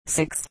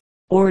6.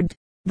 Ord.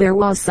 There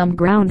was some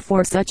ground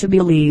for such a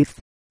belief,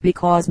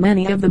 because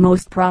many of the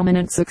most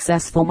prominent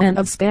successful men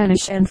of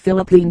Spanish and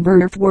Philippine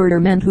birth were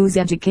men whose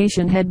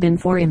education had been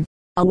foreign.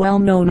 A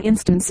well-known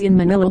instance in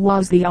Manila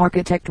was the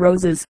architect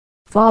Rosas,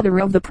 father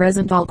of the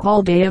present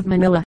alcalde of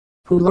Manila,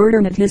 who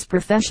learned his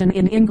profession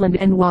in England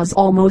and was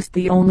almost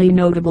the only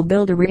notable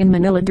builder in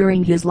Manila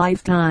during his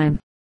lifetime.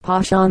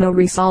 Paciano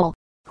Rizal,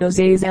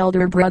 Jose's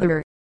elder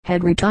brother,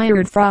 had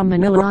retired from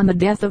Manila on the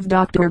death of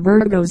Dr.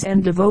 Burgos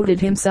and devoted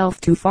himself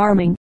to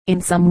farming. In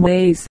some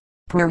ways,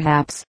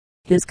 perhaps,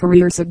 his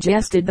career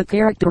suggested the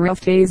character of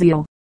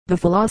Tasio, the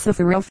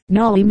philosopher of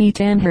Noli Me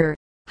Tangere.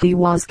 He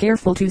was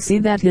careful to see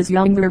that his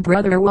younger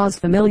brother was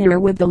familiar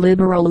with the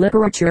liberal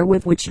literature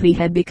with which he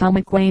had become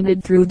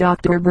acquainted through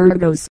Dr.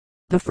 Burgos.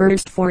 The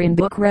first foreign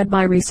book read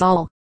by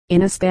Rizal,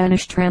 in a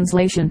Spanish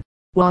translation,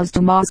 was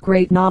Dumas'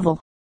 great novel,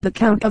 The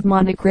Count of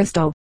Monte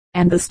Cristo,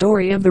 and the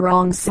story of the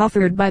wrongs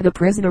suffered by the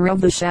prisoner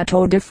of the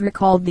Chateau d'Ifre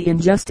called The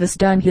Injustice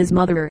Done His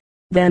Mother.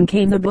 Then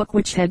came the book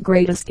which had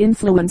greatest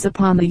influence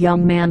upon the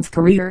young man's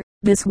career.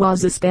 This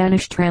was a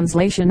Spanish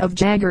translation of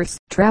Jager's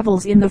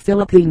Travels in the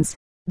Philippines,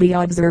 the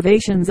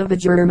observations of a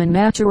German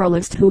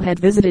naturalist who had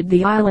visited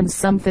the islands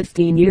some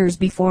 15 years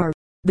before.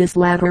 This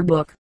latter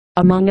book,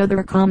 among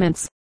other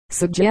comments,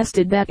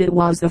 suggested that it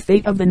was the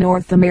fate of the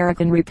North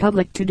American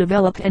Republic to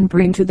develop and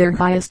bring to their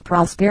highest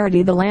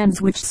prosperity the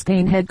lands which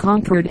Spain had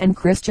conquered and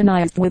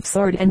Christianized with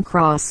sword and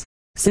cross.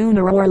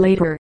 Sooner or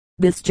later,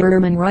 this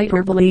German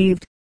writer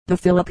believed, the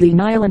Philippine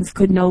Islands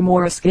could no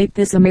more escape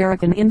this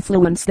American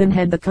influence than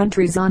had the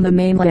countries on the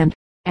mainland,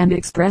 and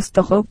expressed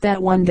the hope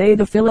that one day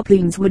the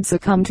Philippines would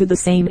succumb to the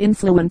same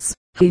influence.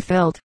 He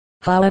felt,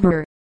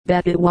 however,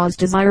 that it was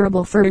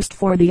desirable first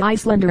for the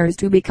Icelanders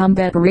to become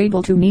better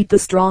able to meet the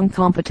strong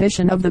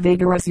competition of the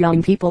vigorous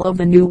young people of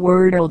the New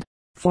World,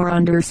 for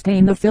under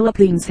Spain the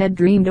Philippines had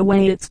dreamed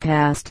away its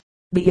past.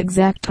 The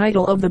exact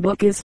title of the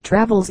book is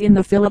Travels in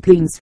the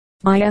Philippines,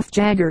 by F.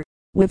 Jager,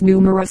 with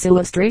numerous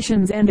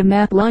illustrations and a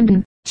map.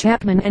 London,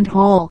 Chapman and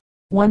Hall,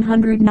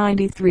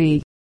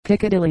 193,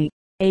 Piccadilly,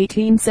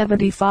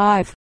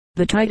 1875.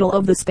 The title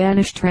of the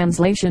Spanish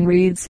translation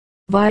reads,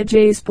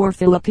 Viajes por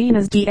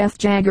Filipinas de F.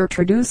 Jager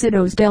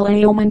traducidos del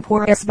Aoman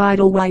por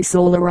Esvidal y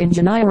Solar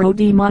Ingeniero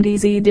de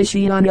Montes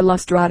edición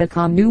ilustrada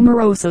con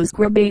numerosos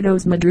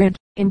grabados. Madrid,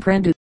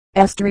 Imprenta,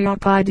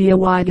 Estriapadia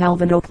y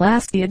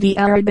Galvanoplastia de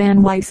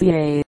Araban y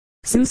Ca.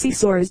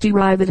 Sucesores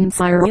derivados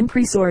sire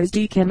impresores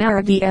de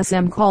Camara de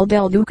SM Call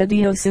del Duca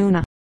de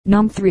Osuna,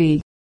 Num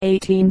 3,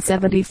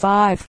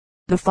 1875.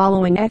 The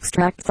following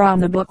extract from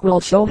the book will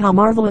show how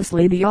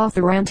marvelously the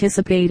author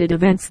anticipated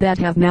events that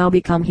have now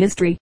become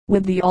history,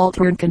 with the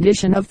altered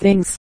condition of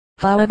things.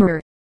 However,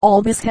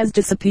 all this has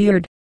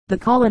disappeared. The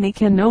colony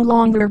can no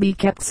longer be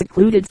kept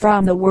secluded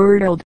from the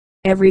world.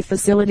 Every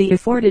facility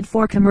afforded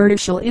for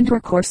commercial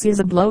intercourse is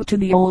a blow to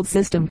the old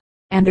system,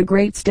 and a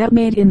great step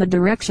made in the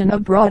direction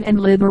of broad and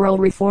liberal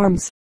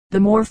reforms. The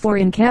more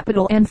foreign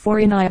capital and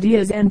foreign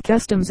ideas and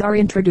customs are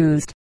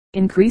introduced,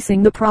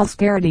 increasing the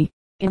prosperity,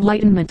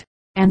 enlightenment,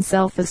 and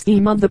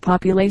self-esteem of the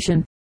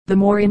population, the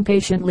more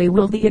impatiently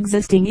will the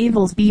existing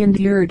evils be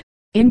endured.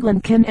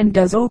 England can and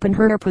does open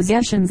her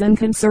possessions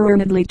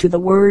unconcernedly to the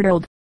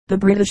world. The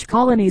British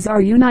colonies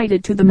are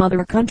united to the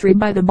mother country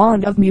by the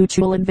bond of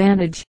mutual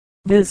advantage,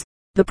 viz.,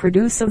 the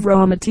produce of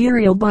raw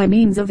material by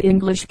means of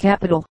English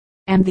capital,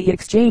 and the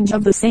exchange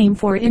of the same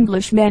for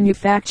English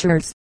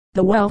manufactures.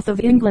 The wealth of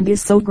England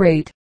is so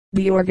great,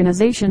 the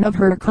organization of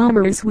her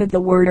commerce with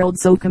the world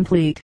so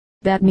complete,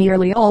 that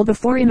nearly all the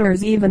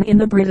foreigners even in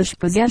the British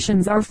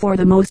possessions are for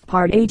the most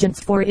part agents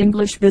for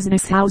English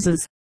business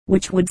houses,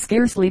 which would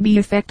scarcely be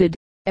affected,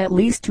 at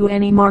least to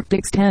any marked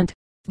extent,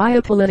 by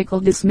a political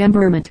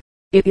dismemberment.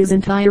 It is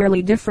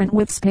entirely different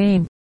with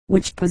Spain,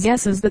 which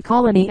possesses the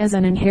colony as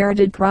an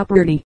inherited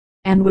property,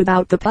 and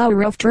without the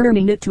power of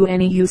turning it to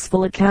any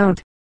useful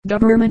account.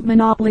 Government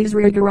monopolies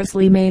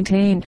rigorously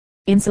maintained,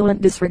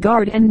 insolent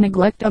disregard and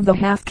neglect of the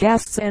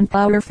half-castes and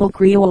powerful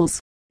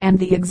Creoles, and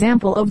the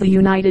example of the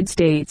United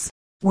States,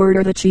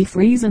 were the chief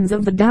reasons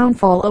of the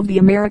downfall of the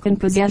American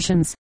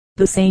possessions.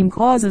 The same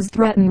causes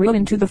threaten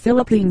ruin to the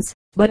Philippines,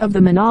 but of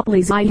the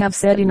monopolies I have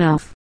said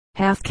enough.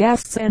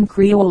 Half-castes and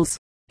Creoles,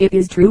 it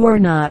is true or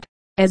not,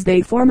 as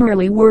they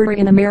formerly were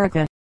in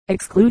America,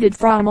 excluded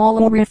from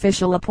all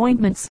official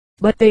appointments,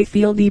 but they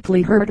feel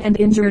deeply hurt and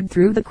injured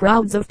through the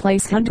crowds of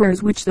place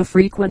hunters which the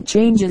frequent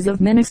changes of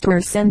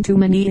ministers send to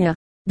Manila.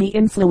 The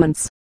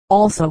influence,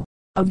 also,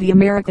 of the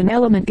American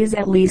element is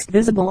at least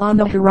visible on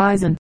the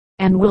horizon,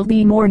 and will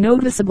be more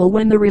noticeable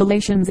when the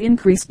relations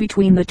increase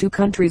between the two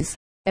countries.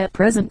 At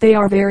present they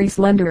are very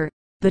slender.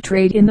 The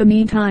trade in the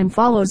meantime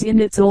follows in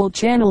its old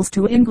channels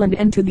to England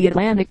and to the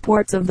Atlantic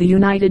ports of the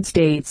United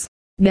States.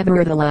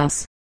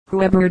 Nevertheless,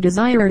 whoever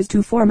desires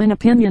to form an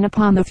opinion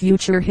upon the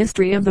future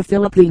history of the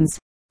Philippines,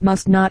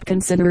 must not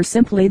consider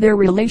simply their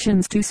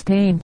relations to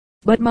Spain,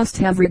 but must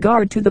have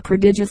regard to the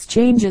prodigious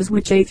changes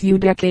which a few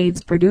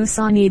decades produce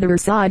on either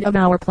side of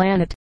our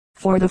planet.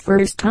 For the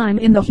first time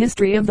in the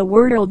history of the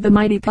world, the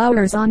mighty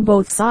powers on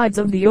both sides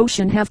of the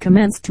ocean have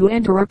commenced to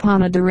enter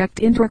upon a direct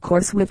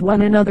intercourse with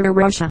one another.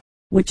 Russia,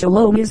 which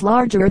alone is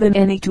larger than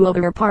any two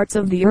other parts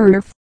of the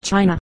earth;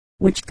 China,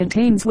 which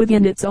contains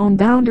within its own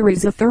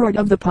boundaries a third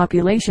of the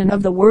population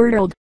of the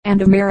world;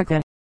 and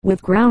America,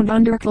 with ground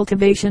under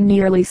cultivation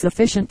nearly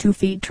sufficient to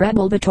feed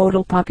treble the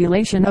total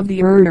population of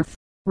the earth.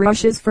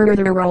 Russia's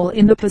further role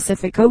in the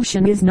Pacific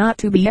Ocean is not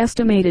to be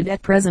estimated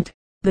at present.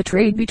 The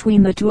trade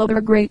between the two other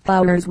great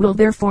powers will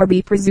therefore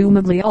be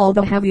presumably all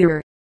the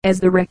heavier, as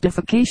the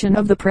rectification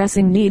of the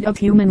pressing need of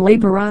human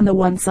labor on the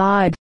one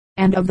side,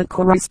 and of the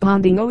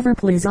corresponding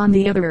overplus on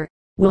the other,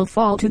 will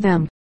fall to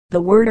them.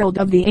 The world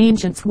of the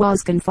ancients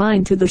was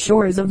confined to the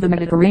shores of the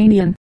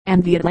Mediterranean,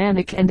 and the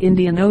Atlantic and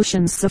Indian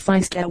Oceans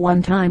sufficed at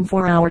one time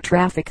for our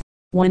traffic.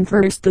 When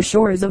first the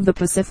shores of the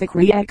Pacific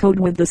re-echoed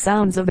with the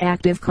sounds of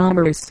active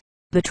commerce,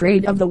 the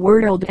trade of the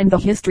world and the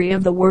history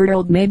of the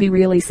world may be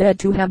really said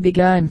to have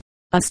begun.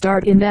 A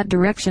start in that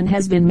direction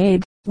has been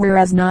made,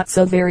 whereas not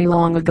so very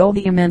long ago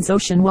the immense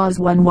ocean was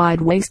one wide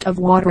waste of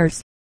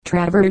waters,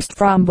 traversed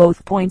from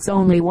both points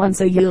only once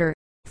a year.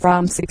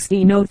 From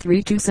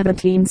 1603 to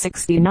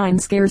 1769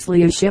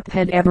 scarcely a ship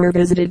had ever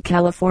visited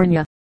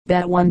California,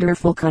 that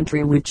wonderful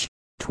country which,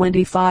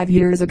 25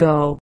 years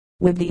ago,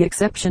 with the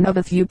exception of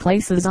a few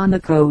places on the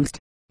coast,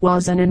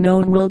 was an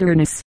unknown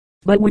wilderness,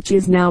 but which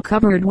is now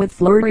covered with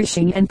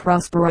flourishing and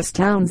prosperous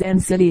towns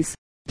and cities,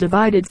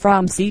 divided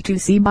from sea to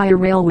sea by a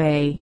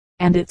railway,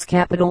 and its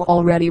capital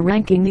already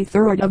ranking the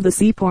third of the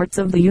seaports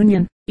of the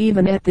Union,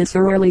 even at this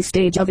early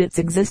stage of its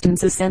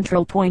existence a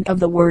central point of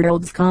the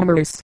world's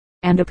commerce,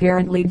 and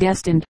apparently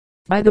destined,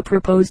 by the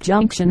proposed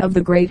junction of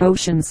the great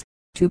oceans,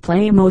 to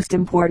play a most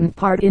important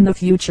part in the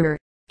future,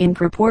 in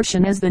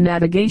proportion as the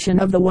navigation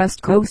of the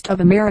west coast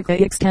of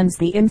America extends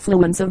the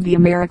influence of the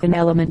American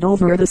element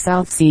over the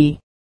South Sea.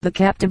 The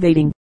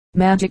captivating,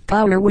 magic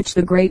power which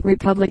the great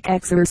republic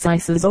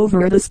exercises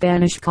over the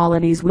Spanish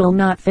colonies will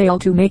not fail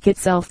to make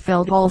itself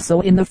felt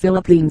also in the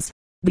Philippines.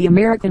 The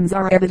Americans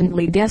are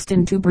evidently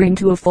destined to bring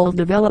to a full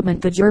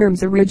development the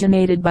germs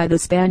originated by the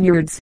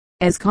Spaniards.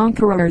 As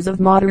conquerors of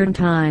modern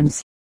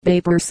times, they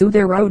pursue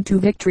their road to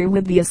victory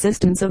with the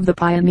assistance of the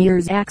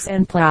pioneer's axe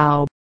and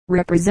plow,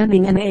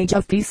 representing an age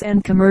of peace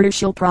and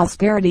commercial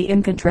prosperity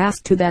in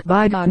contrast to that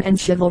bygone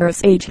and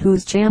chivalrous age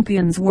whose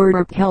champions were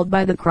upheld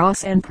by the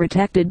cross and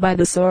protected by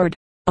the sword.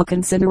 A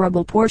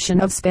considerable portion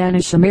of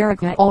Spanish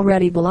America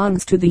already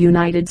belongs to the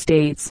United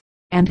States,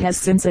 and has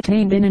since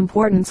attained an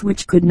importance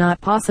which could not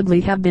possibly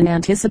have been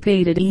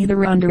anticipated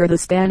either under the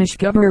Spanish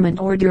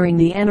government or during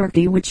the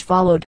anarchy which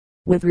followed.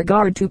 With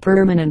regard to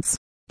permanence,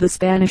 the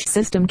Spanish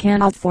system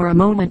cannot for a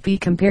moment be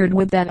compared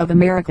with that of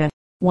America,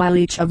 while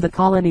each of the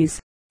colonies,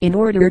 in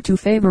order to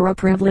favor a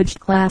privileged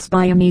class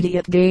by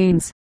immediate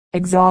gains,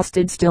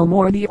 exhausted still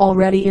more the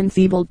already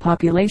enfeebled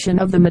population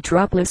of the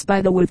metropolis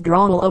by the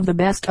withdrawal of the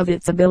best of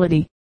its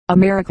ability.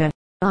 America,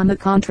 on the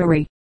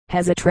contrary,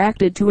 has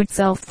attracted to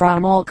itself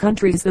from all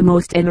countries the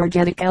most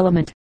energetic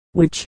element,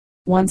 which,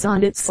 once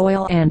on its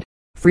soil and,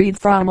 freed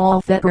from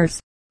all fetters,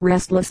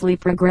 restlessly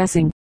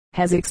progressing,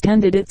 has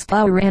extended its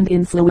power and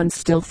influence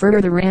still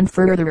further and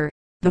further.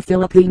 The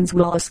Philippines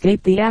will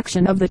escape the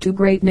action of the two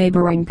great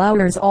neighboring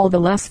powers all the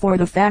less for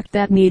the fact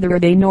that neither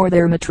they nor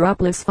their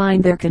metropolis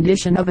find their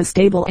condition of a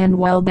stable and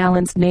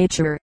well-balanced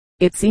nature.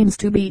 It seems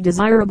to be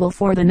desirable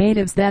for the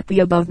natives that the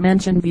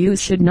above-mentioned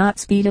views should not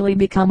speedily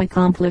become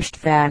accomplished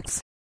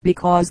facts,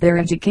 because their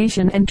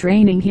education and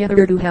training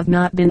hitherto have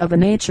not been of a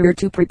nature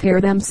to prepare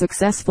them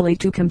successfully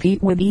to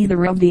compete with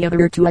either of the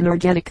other two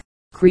energetic,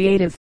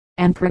 creative,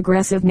 and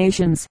progressive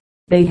nations.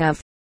 They have,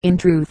 in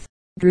truth,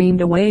 dreamed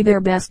away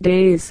their best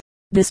days.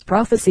 This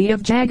prophecy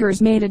of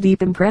Jagger's made a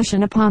deep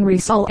impression upon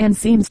Rizal and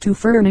seems to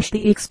furnish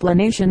the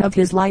explanation of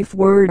his life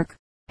work.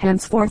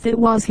 Henceforth it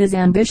was his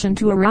ambition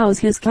to arouse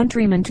his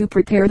countrymen to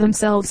prepare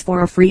themselves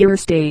for a freer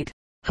state.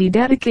 He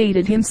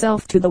dedicated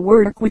himself to the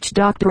work which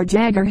Dr.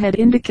 Jagger had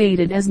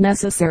indicated as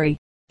necessary.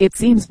 It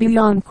seems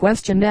beyond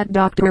question that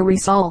Dr.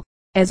 Rizal,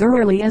 as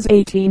early as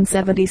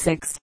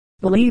 1876,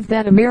 believed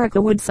that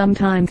America would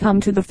sometime come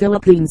to the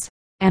Philippines,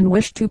 and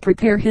wished to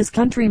prepare his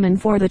countrymen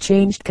for the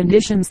changed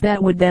conditions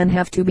that would then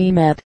have to be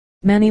met.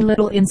 Many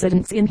little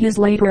incidents in his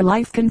later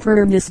life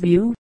confirm this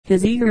view.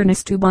 His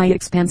eagerness to buy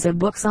expensive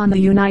books on the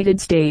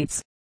United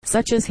States,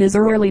 such as his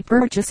early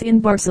purchase in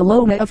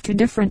Barcelona of two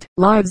different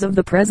Lives of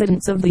the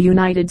Presidents of the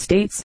United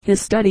States,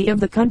 his study of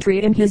the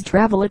country in his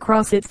travel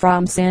across it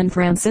from San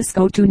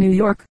Francisco to New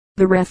York,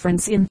 the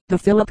reference in The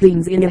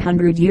Philippines in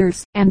 100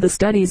 Years, and the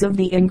studies of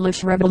the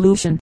English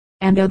Revolution,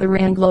 and other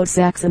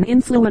Anglo-Saxon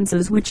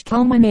influences which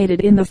culminated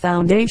in the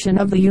foundation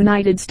of the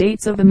United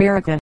States of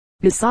America,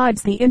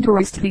 besides the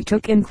interest he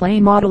took in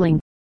clay modeling,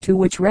 to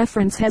which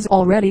reference has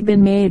already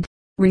been made.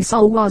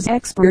 Rizal was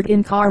expert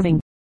in carving.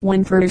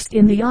 When first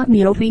in the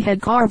Ateneo he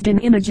had carved an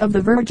image of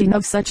the Virgin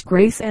of such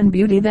grace and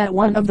beauty that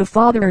one of the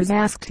fathers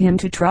asked him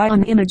to try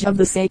an image of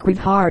the Sacred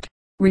Heart.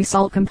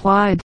 Rizal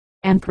complied,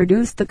 and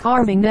produced the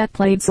carving that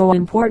played so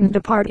important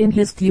a part in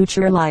his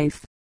future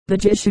life. The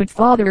Jesuit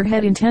father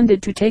had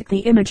intended to take the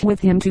image with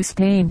him to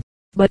Spain,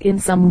 but in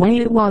some way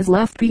it was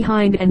left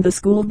behind and the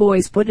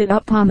schoolboys put it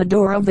up on the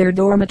door of their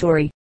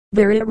dormitory.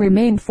 There it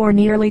remained for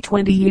nearly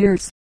 20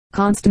 years,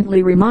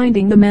 constantly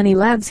reminding the many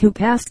lads who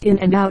passed in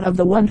and out of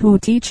the one who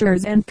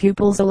teachers and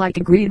pupils alike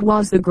agreed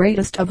was the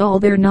greatest of all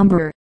their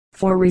number.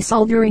 For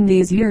Rizal during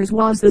these years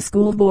was the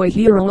schoolboy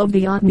hero of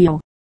the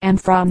Ateneo, and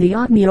from the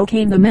Ateneo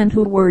came the men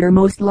who were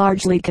most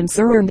largely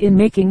concerned in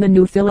making the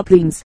new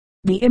Philippines.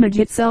 The image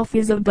itself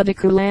is of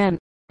Baticulan,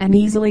 an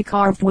easily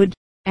carved wood,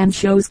 and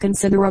shows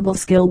considerable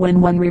skill when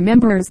one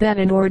remembers that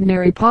an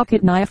ordinary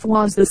pocket knife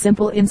was the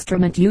simple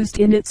instrument used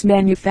in its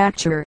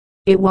manufacture.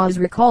 It was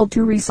recalled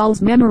to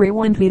Rizal's memory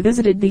when he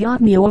visited the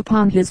Ateneo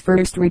upon his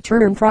first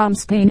return from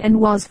Spain and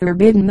was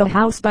forbidden the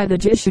house by the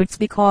Jesuits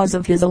because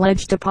of his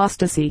alleged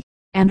apostasy,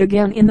 and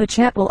again in the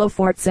chapel of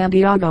Fort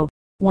Santiago,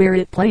 where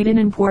it played an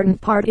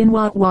important part in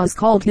what was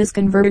called his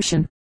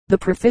conversion. The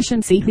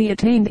proficiency he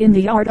attained in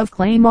the art of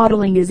clay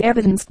modeling is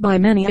evidenced by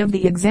many of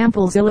the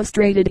examples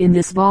illustrated in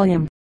this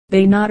volume.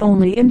 They not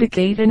only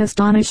indicate an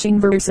astonishing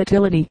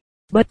versatility,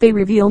 but they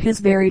reveal his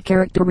very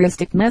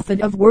characteristic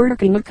method of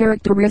working, a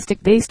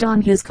characteristic based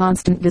on his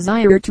constant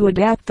desire to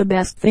adapt the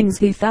best things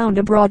he found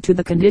abroad to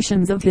the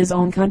conditions of his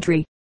own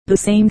country. The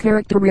same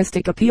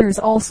characteristic appears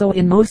also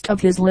in most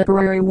of his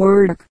literary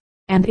work,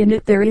 and in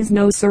it there is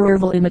no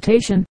servile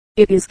imitation,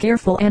 it is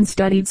careful and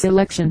studied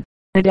selection,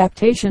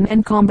 adaptation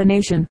and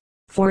combination.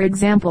 For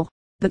example,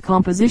 the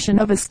composition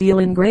of a steel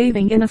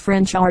engraving in a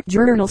French art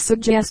journal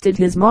suggested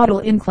his model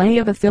in clay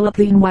of a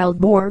Philippine wild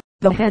boar,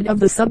 the head of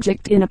the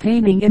subject in a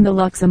painting in the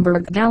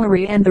Luxembourg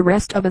Gallery and the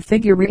rest of a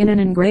figure in an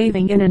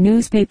engraving in a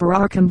newspaper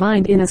are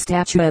combined in a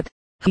statuette.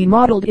 He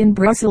modeled in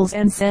Brussels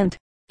and sent,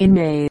 in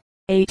May,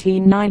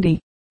 1890,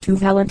 to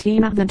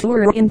Valentina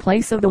Ventura in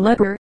place of the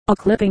letter. A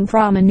clipping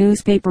from a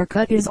newspaper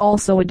cut is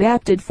also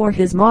adapted for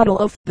his model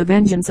of The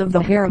Vengeance of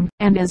the Harem,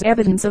 and as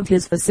evidence of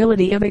his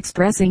facility of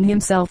expressing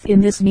himself in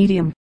this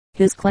medium,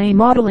 his clay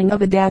modeling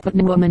of a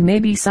Dapitan woman may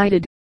be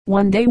cited.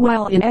 One day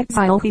while in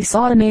exile he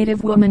saw a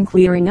native woman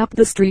clearing up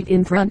the street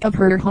in front of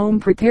her home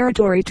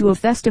preparatory to a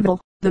festival.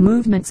 The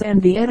movements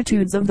and the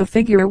attitudes of the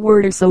figure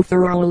were so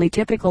thoroughly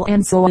typical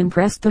and so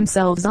impressed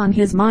themselves on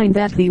his mind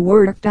that he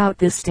worked out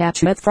this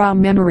statuette from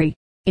memory.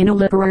 In a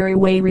literary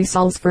way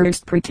Rizal's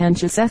first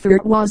pretentious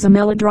effort was a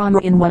melodrama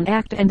in one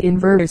act and in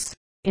verse,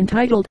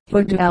 entitled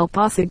Junto al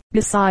Pasig,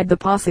 Beside the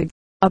Pasig,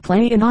 a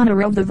play in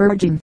honor of the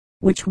Virgin,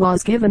 which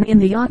was given in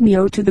the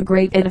Ateneo to the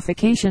great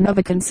edification of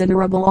a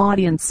considerable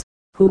audience,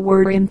 who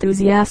were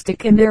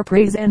enthusiastic in their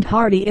praise and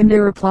hearty in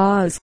their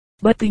applause.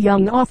 But the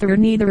young author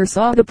neither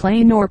saw the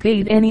play nor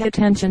paid any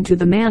attention to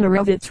the manner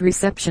of its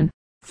reception,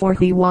 for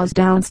he was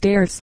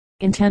downstairs,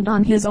 intent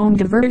on his own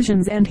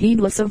diversions and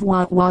heedless of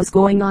what was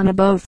going on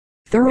above.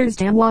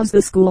 Thursday was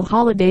the school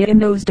holiday in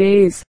those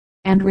days,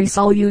 and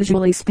Rizal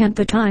usually spent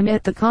the time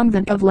at the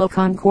convent of La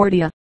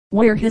Concordia,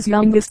 where his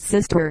youngest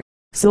sister,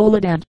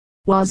 Soledad,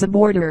 was a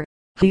boarder.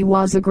 He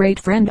was a great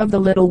friend of the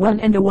little one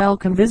and a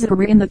welcome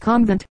visitor in the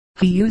convent.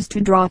 He used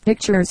to draw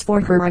pictures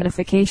for her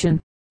edification,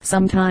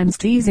 sometimes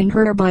teasing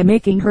her by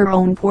making her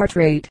own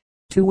portrait,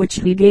 to which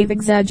he gave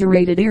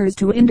exaggerated airs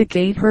to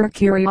indicate her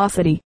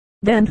curiosity.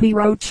 Then he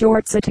wrote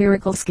short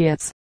satirical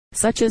skits,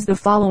 such as the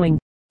following,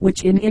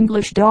 which in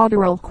English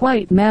doggerel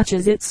quite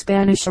matches its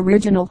Spanish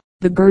original.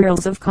 The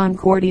girls of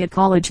Concordia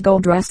College go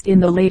dressed in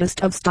the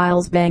latest of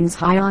styles, bangs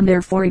high on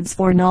their foreheads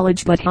for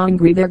knowledge, but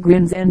hungry their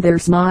grins and their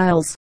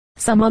smiles.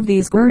 Some of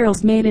these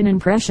girls made an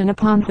impression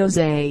upon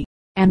Jose,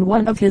 and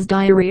one of his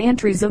diary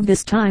entries of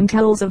this time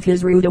tells of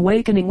his rude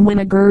awakening when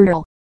a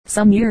girl,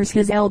 some years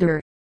his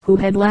elder, who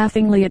had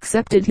laughingly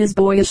accepted his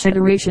boyish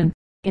adoration,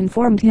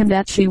 informed him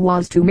that she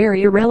was to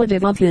marry a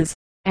relative of his,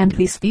 and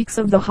he speaks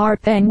of the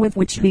heart pang with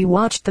which he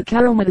watched the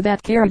caroma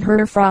that carried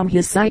her from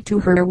his sight to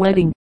her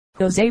wedding.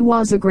 Jose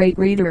was a great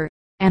reader,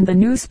 and the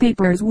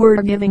newspapers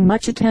were giving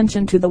much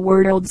attention to the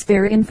World's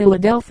Fair in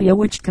Philadelphia,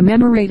 which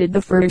commemorated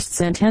the first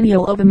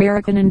centennial of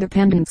American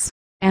independence,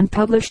 and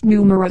published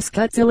numerous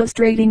cuts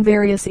illustrating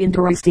various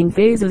interesting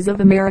phases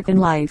of American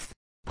life,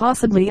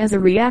 possibly as a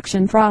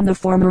reaction from the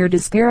former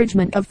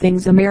disparagement of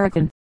things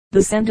American.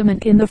 The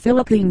sentiment in the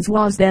Philippines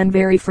was then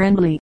very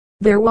friendly.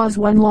 There was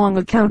one long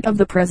account of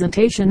the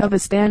presentation of a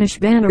Spanish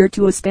banner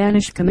to a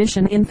Spanish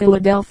commission in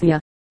Philadelphia,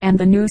 and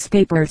the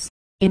newspapers,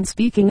 in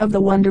speaking of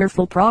the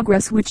wonderful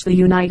progress which the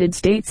United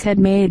States had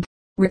made,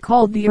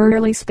 recalled the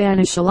early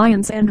Spanish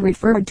alliance and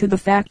referred to the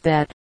fact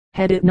that,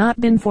 had it not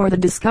been for the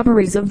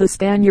discoveries of the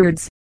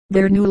Spaniards,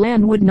 their new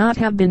land would not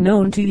have been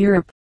known to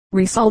Europe.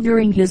 Rizal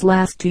during his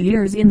last 2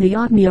 years in the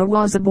Ateneo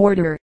was a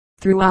boarder.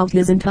 Throughout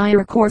his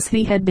entire course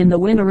he had been the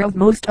winner of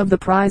most of the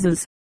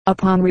prizes.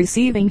 Upon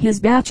receiving his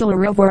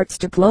Bachelor of Arts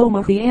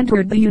diploma he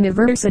entered the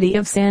University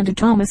of Santo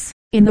Tomas.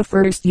 In the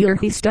first year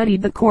he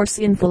studied the course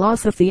in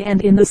philosophy,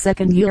 and in the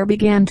second year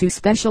began to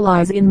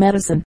specialize in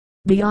medicine.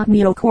 The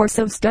Ateneo course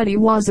of study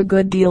was a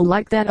good deal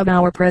like that of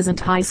our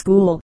present high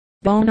school,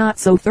 though not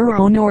so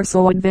thorough nor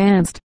so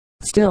advanced.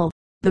 Still,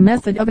 the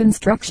method of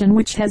instruction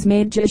which has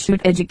made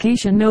Jesuit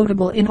education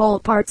notable in all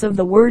parts of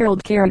the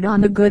world carried on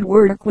the good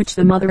work which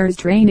the mother's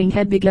training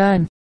had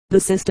begun. The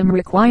system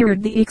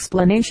required the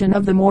explanation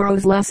of the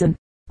morrow's lesson,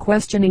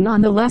 questioning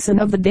on the lesson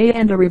of the day,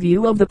 and a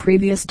review of the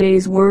previous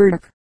day's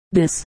work.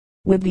 This,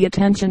 with the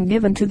attention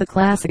given to the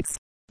classics,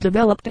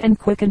 developed and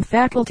quickened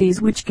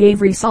faculties which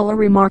gave Rizal a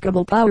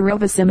remarkable power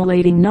of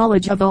assimilating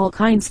knowledge of all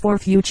kinds for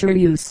future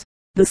use.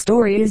 The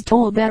story is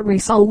told that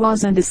Rizal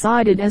was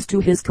undecided as to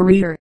his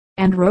career,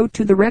 and wrote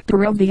to the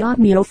rector of the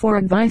Ateneo for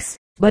advice,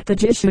 but the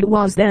Jesuit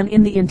was then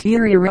in the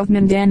interior of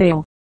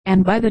Mindanao,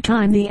 and by the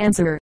time the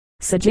answer,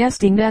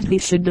 suggesting that he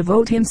should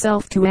devote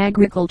himself to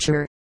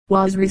agriculture,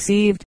 was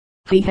received,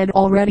 he had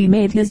already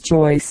made his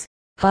choice.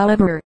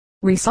 However,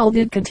 Rizal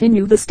did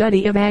continue the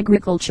study of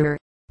agriculture,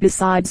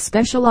 besides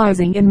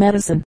specializing in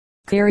medicine,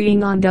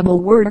 carrying on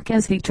double work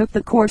as he took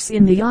the course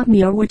in the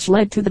Ateneo which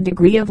led to the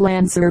degree of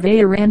land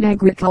surveyor and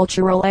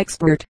agricultural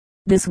expert.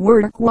 This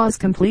work was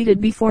completed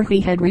before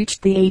he had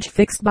reached the age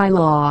fixed by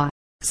law,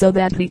 so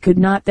that he could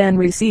not then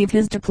receive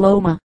his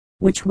diploma,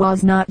 which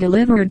was not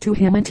delivered to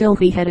him until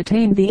he had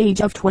attained the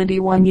age of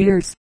 21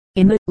 years.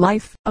 In the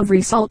Life of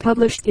Rizal,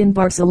 published in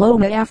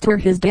Barcelona after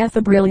his death,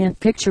 a brilliant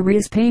picture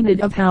is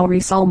painted of how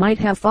Rizal might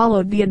have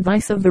followed the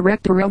advice of the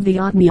rector of the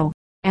Ateneo,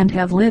 and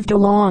have lived a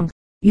long,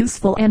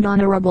 useful and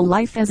honorable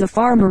life as a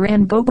farmer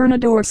and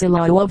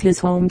gobernadorcillo of his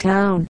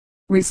hometown,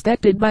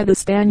 respected by the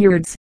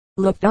Spaniards,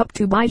 looked up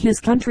to by his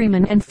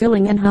countrymen, and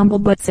filling an humble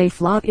but safe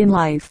lot in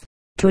life.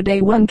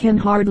 Today one can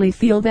hardly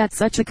feel that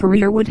such a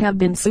career would have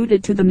been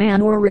suited to the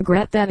man, or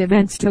regret that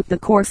events took the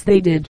course they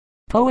did.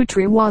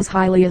 Poetry was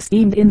highly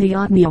esteemed in the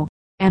Ateneo,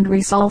 and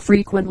Rizal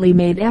frequently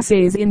made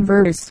essays in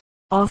verse,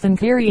 often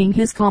carrying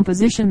his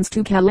compositions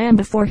to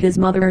Calamba for his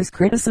mother's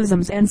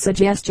criticisms and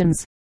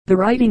suggestions. The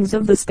writings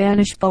of the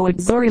Spanish poet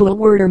Zorila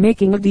were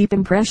making a deep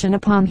impression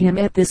upon him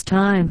at this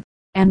time,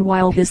 and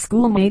while his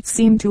schoolmates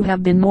seem to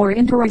have been more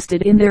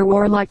interested in their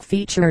warlike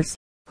features,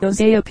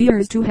 Jose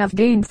appears to have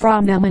gained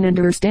from them an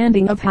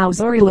understanding of how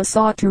Zorila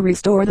sought to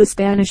restore the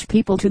Spanish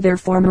people to their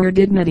former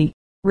dignity,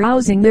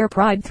 rousing their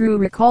pride through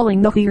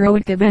recalling the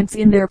heroic events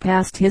in their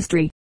past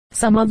history.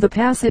 Some of the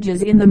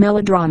passages in the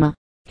melodrama,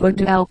 Hood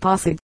to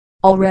Alpacid,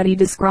 already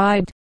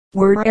described,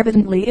 were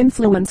evidently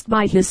influenced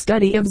by his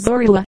study of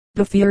Zorila.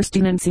 The fierce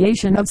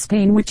denunciation of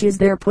Spain which is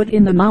there put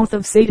in the mouth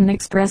of Satan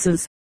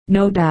expresses,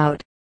 no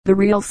doubt, the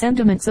real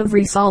sentiments of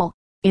Rizal.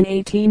 In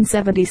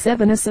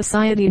 1877 a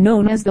society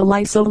known as the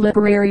Liceo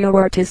Literario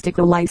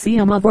Artistico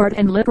Lyceum of Art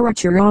and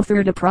Literature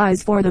offered a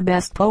prize for the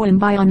best poem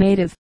by a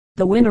native.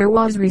 The winner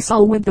was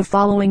Rizal with the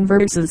following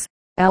verses: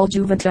 Al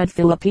Juventud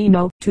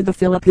Filipino, to the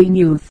Philippine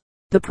youth.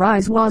 The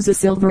prize was a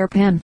silver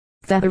pen,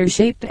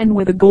 feather-shaped and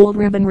with a gold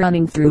ribbon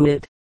running through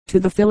it. To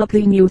the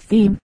Philippine youth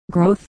theme,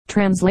 growth.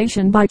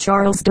 Translation by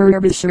Charles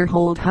Derbyshire.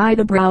 Hold high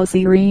the brow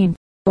serene,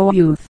 O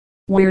youth,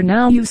 where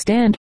now you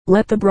stand,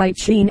 let the bright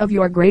sheen of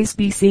your grace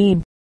be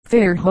seen.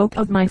 Fair hope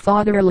of my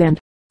fatherland,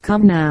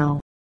 come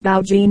now,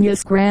 thou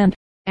genius grand,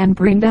 and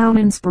bring down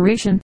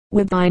inspiration,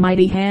 with thy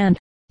mighty hand,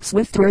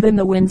 swifter than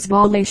the wind's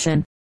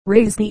volation.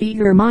 Raise the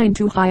eager mind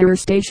to higher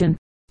station.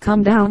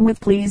 Come down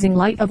with pleasing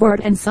light of art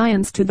and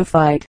science to the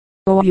fight,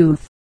 O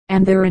youth,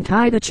 and there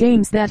untie the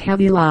chains that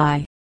heavy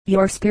lie,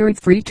 your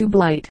spirit free to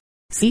blight.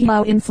 See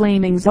how in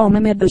flaming zone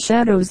amid the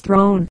shadows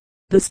thrown,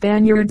 the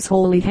Spaniard's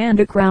holy hand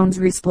a crown's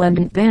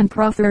resplendent band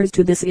proffers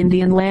to this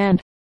Indian land.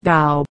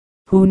 Thou,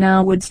 who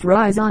now wouldst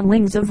rise on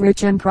wings of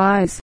rich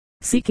emprise,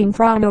 seeking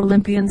from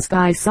Olympian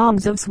sky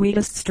songs of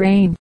sweetest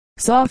strain,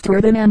 softer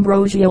than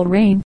ambrosial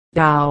rain.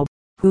 Thou,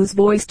 whose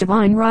voice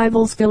divine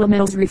rivals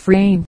Philomel's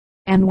refrain,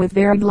 and with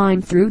varied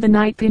line through the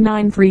night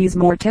benign frees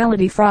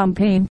mortality from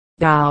pain.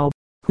 Thou,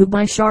 who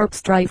by sharp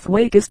strife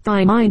wakest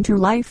thy mind to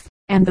life,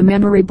 and the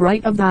memory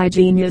bright of thy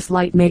genius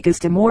light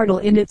makest immortal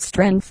in its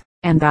strength.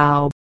 And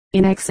thou,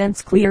 in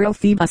accents clear of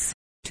Phoebus,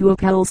 to a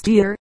pedal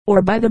steer,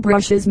 or by the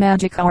brush's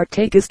magic art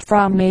takest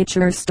from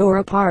nature's store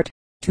apart,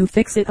 to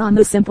fix it on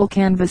the simple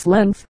canvas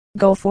length.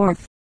 Go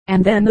forth,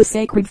 and then the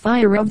sacred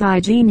fire of thy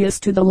genius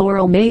to the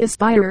laurel may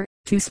aspire,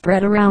 to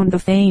spread around the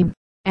fame,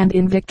 and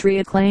in victory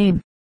acclaim,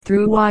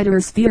 through wider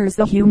spheres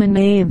the human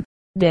name.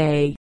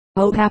 Day,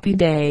 oh happy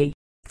day,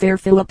 fair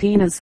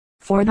Filipinas,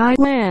 for thy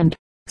land.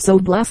 So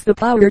bless the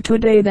power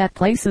today that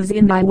places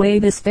in thy way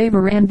this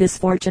favor and this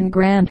fortune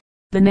grand.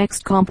 The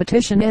next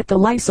competition at the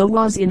Liceo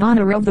was in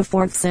honor of the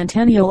 4th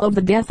centennial of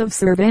the death of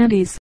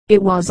Cervantes.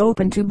 It was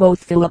open to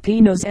both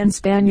Filipinos and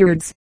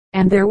Spaniards,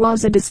 and there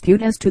was a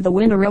dispute as to the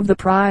winner of the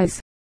prize.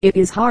 It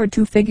is hard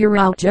to figure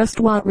out just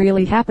what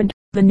really happened.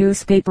 The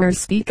newspapers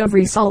speak of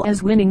Rizal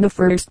as winning the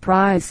first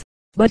prize,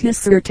 but his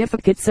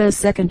certificate says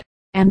second,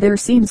 and there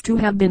seems to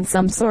have been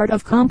some sort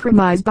of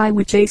compromise by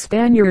which a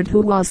Spaniard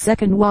who was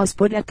second was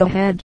put at the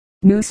head.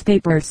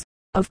 Newspapers,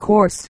 of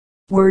course,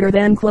 were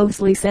then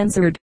closely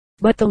censored,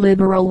 but the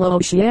liberal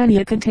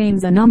Oceania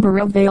contains a number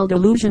of veiled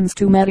allusions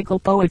to medical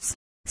poets,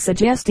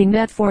 suggesting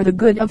that for the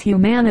good of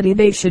humanity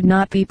they should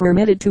not be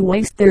permitted to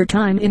waste their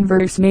time in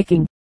verse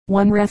making.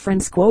 One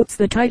reference quotes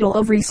the title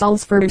of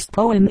Rizal's first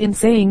poem in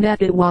saying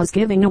that it was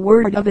giving a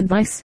word of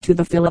advice to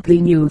the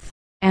Philippine youth,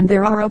 and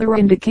there are other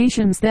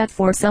indications that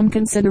for some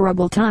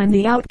considerable time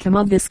the outcome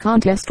of this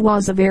contest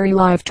was a very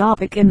live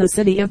topic in the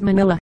city of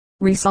Manila.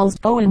 Risal's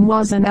poem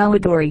was an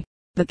allegory.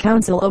 The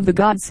Council of the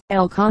Gods,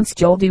 El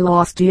Concho de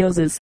los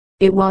Dioses.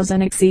 It was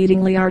an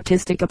exceedingly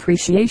artistic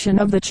appreciation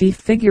of the chief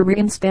figure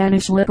in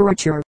Spanish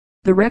literature.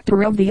 The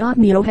rector of the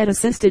Ateneo had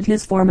assisted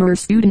his former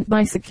student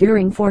by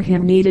securing for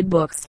him needed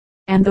books,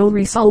 and though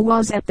Risal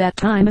was at that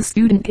time a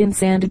student in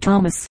Santo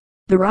Tomas,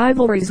 the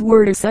rivalries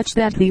were such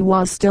that he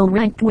was still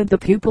ranked with the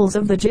pupils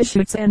of the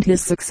Jesuits, and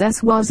his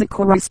success was a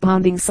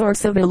corresponding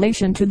source of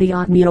elation to the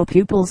Ateneo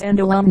pupils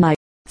and alumni.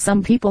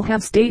 Some people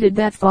have stated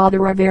that Father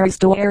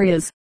Evaristo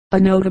Arias, a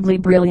notably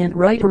brilliant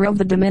writer of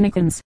the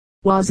Dominicans,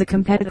 was a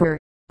competitor,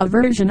 a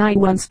version I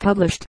once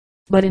published,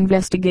 but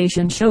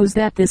investigation shows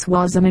that this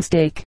was a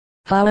mistake.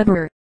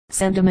 However,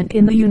 sentiment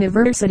in the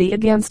university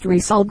against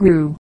Risal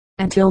grew,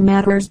 until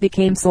matters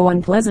became so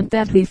unpleasant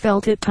that he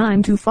felt it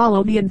time to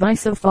follow the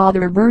advice of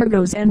Father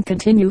Burgos and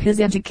continue his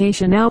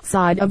education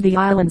outside of the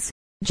islands.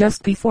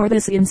 Just before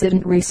this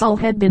incident Risal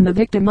had been the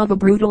victim of a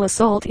brutal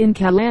assault in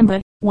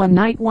Calamba. One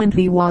night when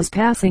he was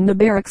passing the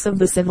barracks of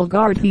the civil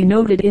guard he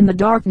noted in the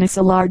darkness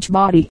a large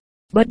body,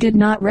 but did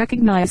not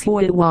recognize who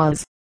it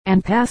was,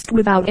 and passed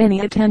without any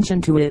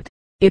attention to it.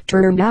 It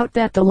turned out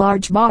that the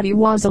large body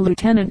was a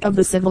lieutenant of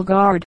the civil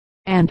guard,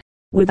 and,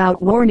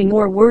 without warning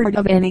or word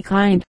of any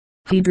kind,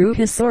 he drew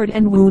his sword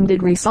and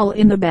wounded Risal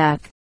in the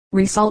back.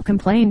 Risal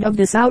complained of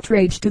this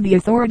outrage to the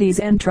authorities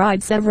and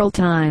tried several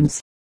times,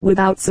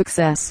 without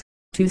success,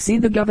 to see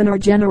the Governor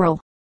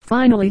General.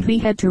 Finally he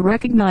had to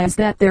recognize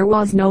that there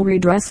was no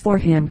redress for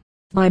him.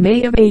 By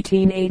May of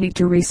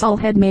 1882 Risal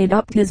had made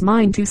up his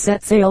mind to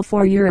set sail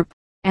for Europe,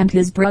 and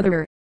his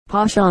brother,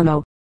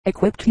 Pachano,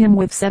 equipped him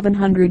with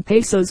 700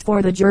 pesos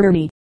for the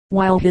journey,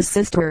 while his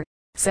sister,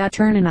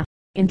 Saturnina,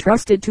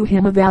 entrusted to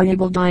him a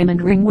valuable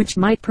diamond ring which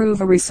might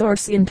prove a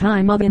resource in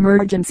time of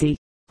emergency.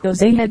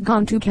 Jose had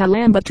gone to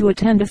Calamba to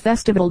attend a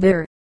festival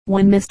there,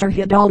 when Mr.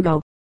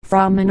 Hidalgo,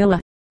 from Manila,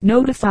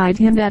 notified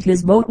him that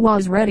his boat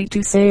was ready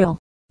to sail.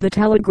 The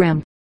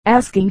telegram,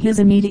 asking his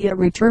immediate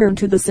return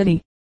to the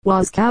city,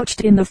 was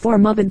couched in the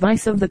form of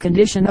advice of the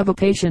condition of a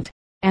patient,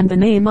 and the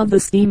name of the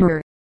steamer,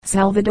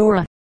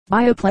 Salvadora,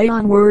 by a play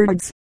on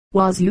words,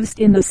 was used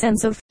in the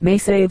sense of may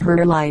save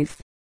her life.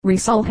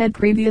 Risal had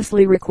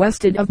previously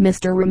requested of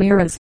Mr.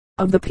 Ramirez,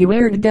 of the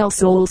Puerta del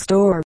Sol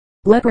store,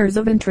 letters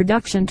of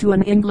introduction to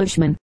an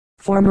Englishman,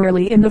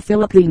 formerly in the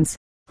Philippines,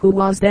 who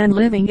was then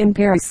living in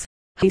Paris.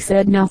 He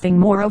said nothing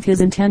more of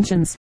his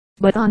intentions,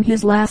 but on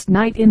his last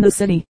night in the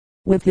city,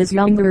 with his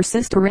younger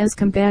sister as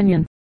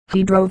companion,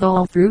 he drove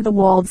all through the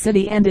walled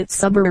city and its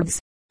suburbs,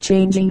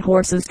 changing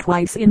horses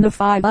twice in the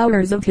 5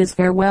 hours of his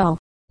farewell.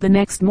 The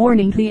next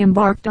morning he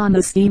embarked on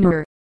the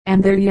steamer,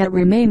 and there yet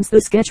remains the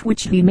sketch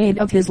which he made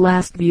of his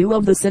last view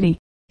of the city,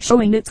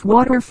 showing its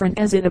waterfront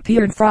as it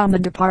appeared from the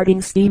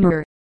departing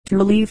steamer.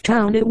 To leave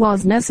town it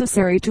was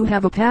necessary to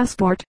have a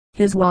passport.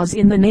 His was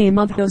in the name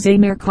of Jose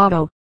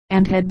Mercado,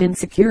 and had been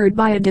secured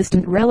by a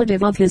distant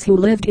relative of his who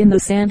lived in the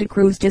Santa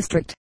Cruz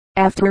district.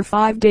 After a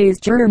 5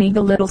 days' journey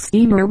the little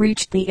steamer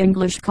reached the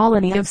English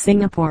colony of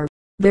Singapore.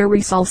 There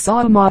Risal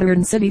saw a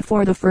modern city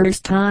for the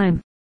first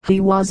time. He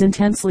was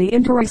intensely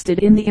interested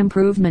in the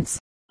improvements,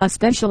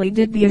 especially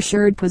did the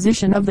assured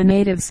position of the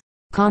natives,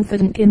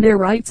 confident in their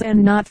rights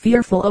and not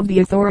fearful of the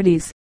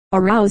authorities,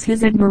 arouse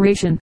his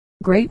admiration.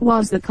 Great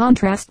was the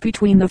contrast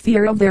between the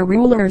fear of their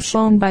rulers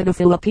shown by the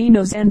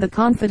Filipinos and the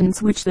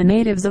confidence which the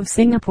natives of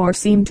Singapore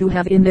seemed to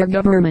have in their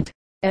government.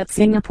 At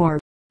Singapore,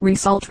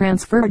 Risal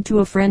transferred to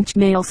a French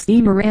mail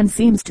steamer and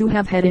seems to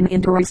have had an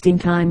interesting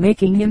time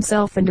making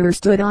himself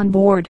understood on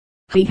board.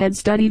 He had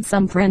studied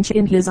some French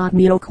in his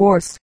Ateneo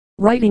course,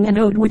 writing an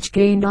ode which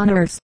gained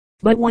honors,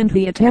 but when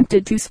he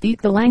attempted to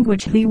speak the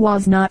language he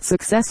was not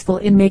successful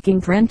in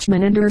making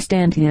Frenchmen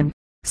understand him,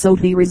 so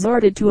he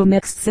resorted to a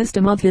mixed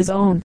system of his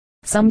own,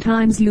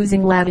 sometimes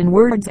using Latin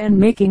words and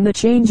making the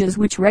changes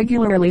which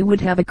regularly would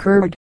have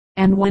occurred,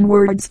 and when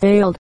words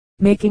failed,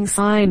 making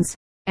signs,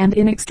 and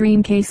in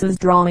extreme cases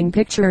drawing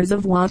pictures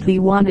of what he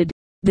wanted.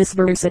 This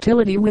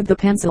versatility with the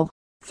pencil,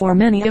 for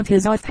many of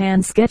his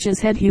offhand sketches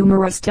had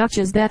humorous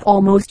touches that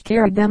almost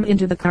carried them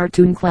into the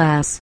cartoon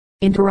class,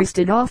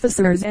 interested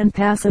officers and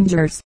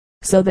passengers,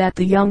 so that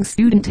the young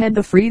student had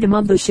the freedom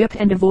of the ship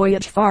and a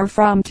voyage far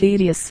from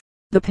tedious.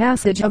 The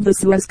passage of the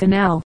Suez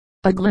Canal,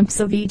 a glimpse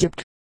of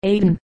Egypt,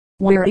 Aden,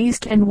 where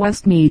East and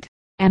West meet,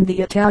 and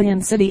the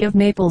Italian city of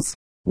Naples,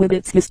 with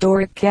its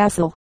historic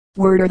castle,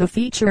 were the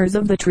features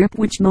of the trip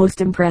which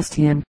most impressed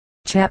him.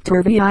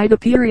 Chapter VI. The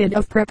period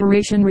of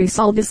preparation.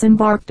 Risal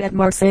disembarked at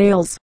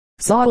Marseilles,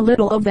 saw a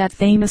little of that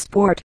famous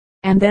port,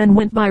 and then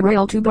went by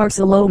rail to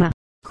Barcelona,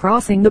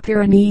 crossing the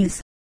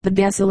Pyrenees, the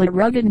desolate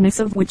ruggedness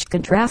of which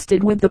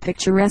contrasted with the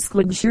picturesque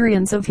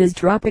luxuriance of his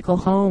tropical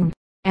home,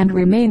 and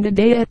remained a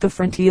day at the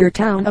frontier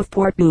town of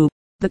Porto.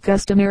 The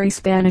customary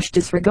Spanish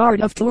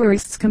disregard of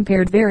tourists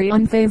compared very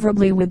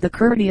unfavorably with the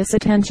courteous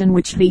attention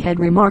which he had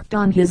remarked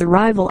on his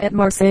arrival at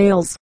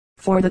Marseilles,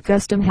 for the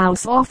custom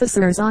house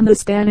officers on the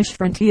Spanish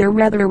frontier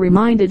rather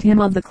reminded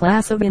him of the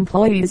class of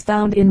employees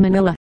found in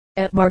Manila.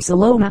 At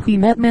Barcelona he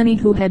met many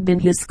who had been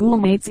his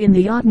schoolmates in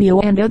the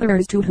Ateneo and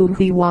others to whom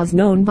he was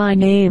known by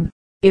name.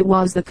 It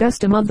was the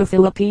custom of the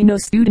Filipino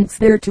students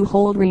there to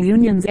hold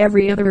reunions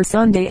every other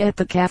Sunday at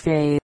the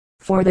cafe,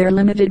 for their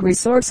limited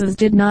resources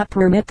did not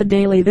permit the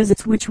daily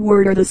visits which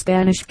were the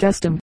Spanish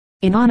custom.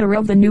 In honor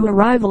of the new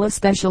arrival a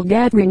special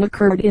gathering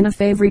occurred in a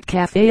favorite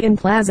cafe in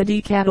Plaza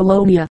de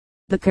Catalonia.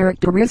 The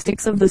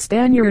characteristics of the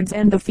Spaniards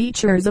and the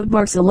features of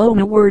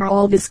Barcelona were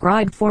all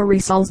described for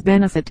Rizal's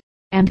benefit,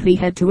 and he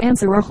had to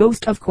answer a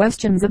host of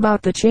questions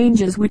about the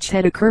changes which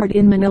had occurred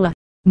in Manila.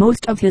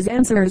 Most of his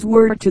answers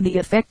were to the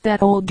effect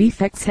that old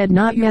defects had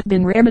not yet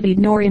been remedied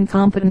nor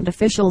incompetent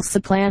officials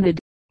supplanted,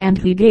 and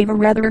he gave a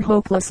rather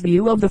hopeless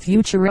view of the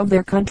future of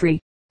their country.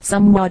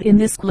 Somewhat in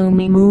this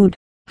gloomy mood,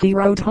 he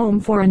wrote home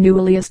for a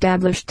newly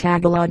established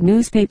Tagalog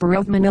newspaper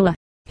of Manila,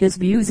 his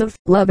views of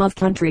love of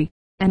country,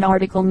 an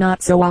article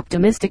not so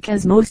optimistic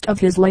as most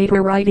of his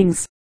later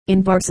writings.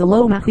 In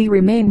Barcelona he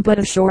remained but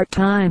a short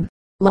time,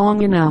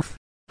 long enough,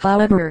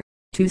 however,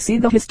 to see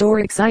the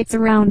historic sites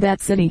around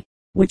that city,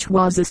 which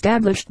was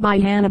established by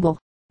Hannibal,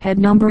 had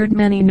numbered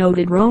many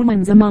noted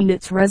Romans among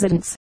its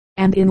residents,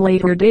 and in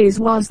later days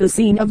was the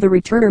scene of the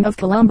return of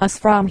Columbus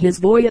from his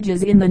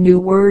voyages in the New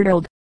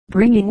World,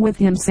 bringing with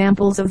him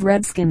samples of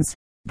redskins,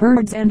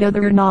 birds and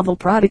other novel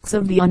products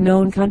of the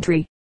unknown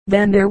country.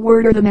 Then there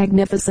were the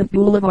magnificent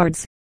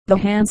boulevards, the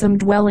handsome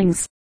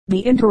dwellings, the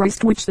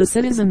interest which the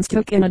citizens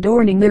took in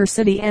adorning their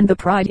city and the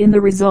pride in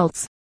the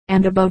results,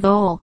 and above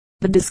all,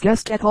 the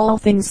disgust at all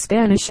things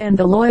Spanish and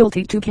the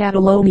loyalty to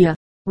Catalonia,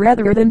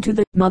 rather than to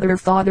the mother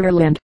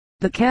fatherland.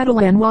 The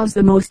Catalan was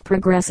the most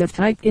progressive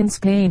type in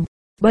Spain,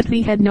 but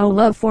he had no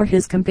love for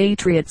his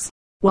compatriots,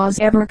 was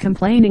ever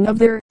complaining of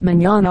their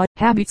mañana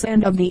habits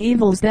and of the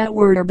evils that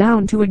were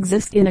bound to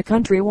exist in a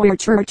country where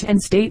church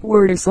and state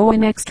were so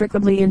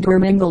inextricably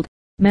intermingled.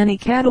 Many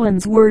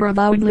Catalans were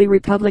avowedly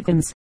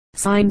Republicans.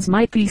 Signs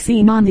might be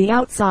seen on the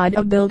outside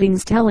of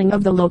buildings telling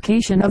of the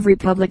location of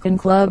Republican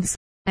clubs,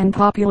 and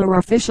popular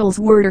officials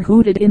were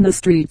hooted in the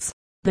streets.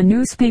 The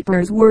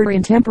newspapers were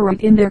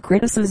intemperate in their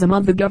criticism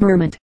of the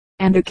government,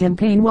 and a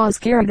campaign was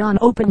carried on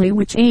openly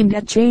which aimed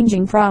at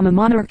changing from a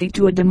monarchy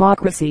to a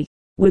democracy,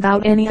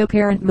 without any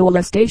apparent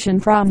molestation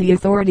from the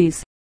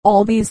authorities.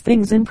 All these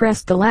things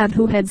impressed the lad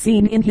who had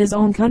seen in his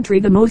own country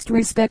the most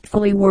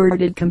respectfully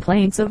worded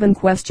complaints of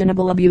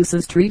unquestionable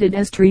abuses treated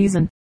as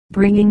treason,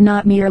 bringing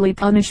not merely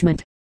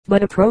punishment,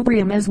 but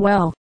opprobrium as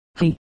well.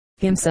 He,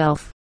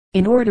 himself,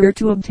 in order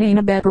to obtain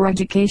a better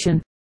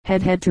education,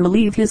 had to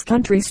leave his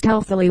country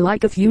stealthily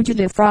like a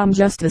fugitive from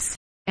justice,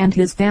 and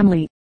his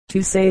family,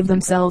 to save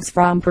themselves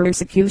from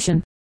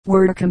persecution,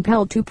 were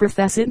compelled to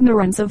profess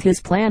ignorance of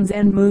his plans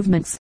and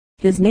movements.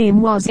 His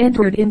name was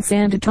entered in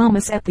Santa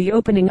Thomas at the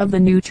opening of the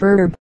new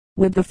term,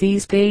 with the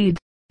fees paid,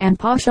 and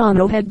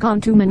Paciano had gone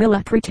to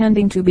Manila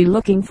pretending to be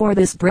looking for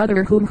this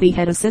brother whom he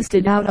had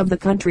assisted out of the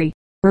country.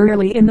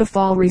 Early in the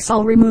fall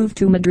Rizal removed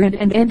to Madrid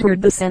and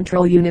entered the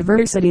Central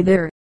University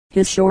there.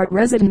 His short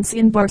residence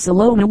in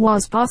Barcelona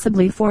was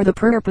possibly for the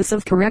purpose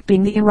of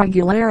correcting the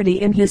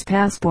irregularity in his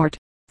passport,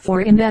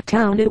 for in that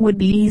town it would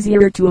be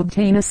easier to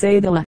obtain a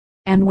cédula,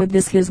 and with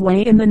this his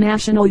way in the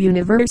National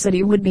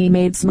University would be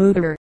made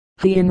smoother.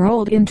 He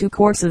enrolled into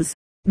courses,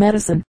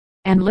 medicine,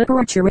 and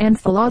literature and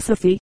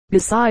philosophy.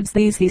 Besides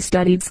these he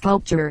studied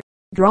sculpture,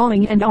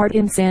 drawing and art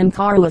in San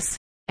Carlos,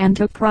 and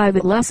took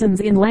private lessons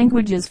in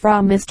languages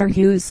from Mr.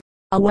 Hughes,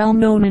 a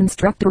well-known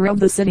instructor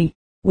of the city.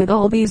 With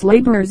all these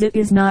labors it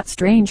is not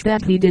strange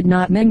that he did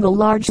not mingle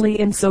largely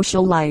in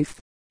social life,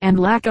 and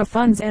lack of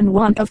funds and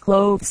want of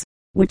clothes,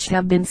 which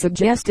have been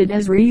suggested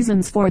as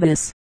reasons for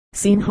this,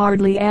 seem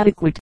hardly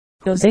adequate.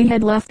 Jose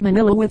had left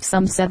Manila with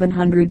some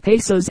 700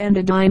 pesos and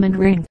a diamond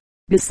ring.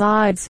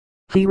 Besides,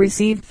 he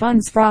received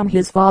funds from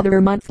his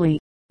father monthly,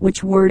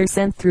 which were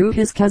sent through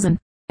his cousin,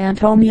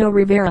 Antonio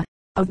Rivera,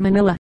 of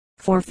Manila,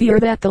 for fear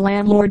that the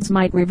landlords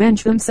might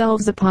revenge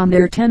themselves upon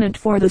their tenant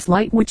for the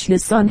slight which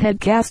his son had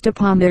cast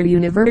upon their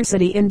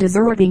university in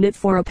deserting it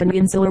for a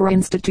peninsular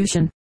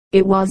institution.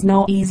 It was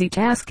no easy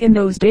task in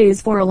those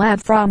days for a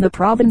lad from the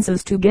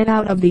provinces to get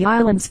out of the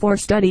islands for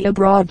study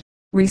abroad.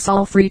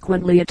 Rizal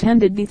frequently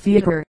attended the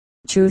theater,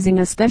 choosing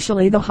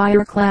especially the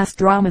higher class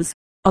dramas,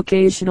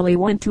 occasionally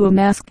went to a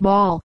masked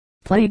ball,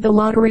 played the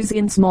lotteries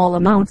in small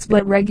amounts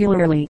but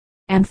regularly,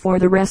 and for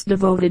the rest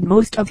devoted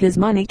most of his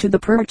money to the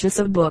purchase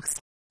of books.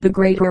 The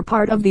greater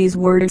part of these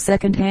were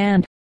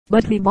second-hand,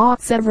 but he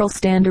bought several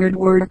standard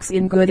works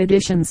in good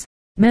editions,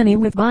 many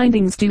with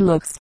bindings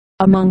deluxe.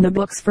 Among the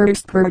books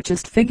first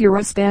purchased figure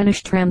a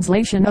Spanish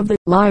translation of the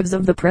Lives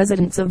of the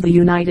Presidents of the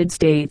United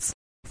States,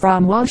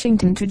 from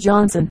Washington to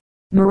Johnson,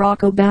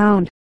 morocco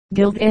bound,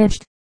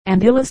 gilt-edged,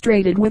 and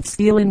illustrated with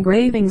steel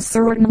engravings.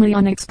 Certainly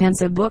an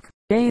expensive book.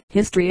 A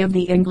History of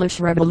the English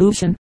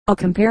Revolution, a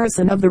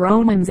comparison of the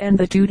Romans and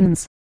the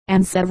Teutons,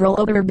 and several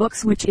other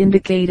books which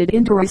indicated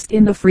interest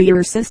in the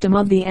freer system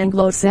of the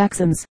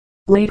Anglo-Saxons.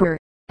 Later,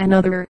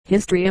 another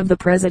History of the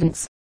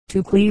Presidents,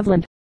 to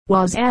Cleveland,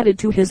 was added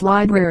to his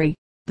library.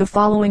 The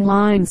following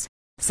lines,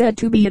 said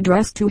to be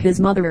addressed to his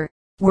mother,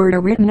 were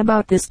written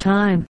about this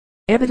time,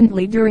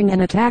 evidently during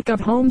an attack of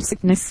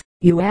homesickness.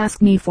 You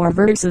ask me for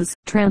verses,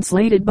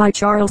 translated by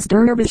Charles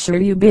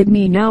Derbyshire. You bid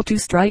me now to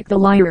strike the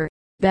lyre,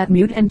 that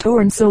mute and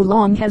torn so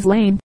long has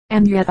lain,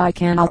 and yet I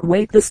cannot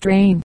wake the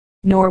strain,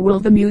 nor will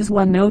the muse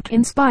one note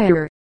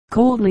inspire.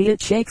 Coldly it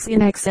shakes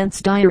in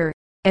accents dire,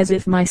 as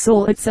if my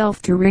soul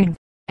itself to wring,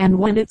 and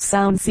when its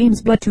sound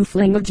seems but to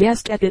fling a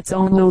jest at its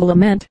own low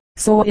lament,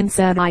 so in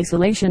sad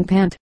isolation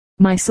pent,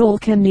 my soul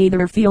can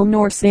neither feel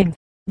nor sing.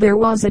 There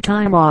was a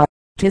time,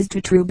 'tis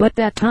too true, but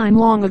that time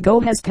long ago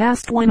has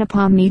passed, when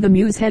upon me the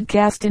muse had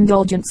cast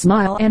indulgent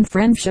smile and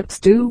friendship's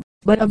dew.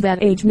 But of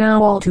that age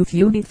now all too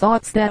few be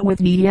thoughts that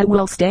with me yet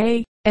will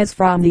stay, as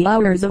from the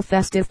hours of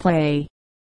festive play.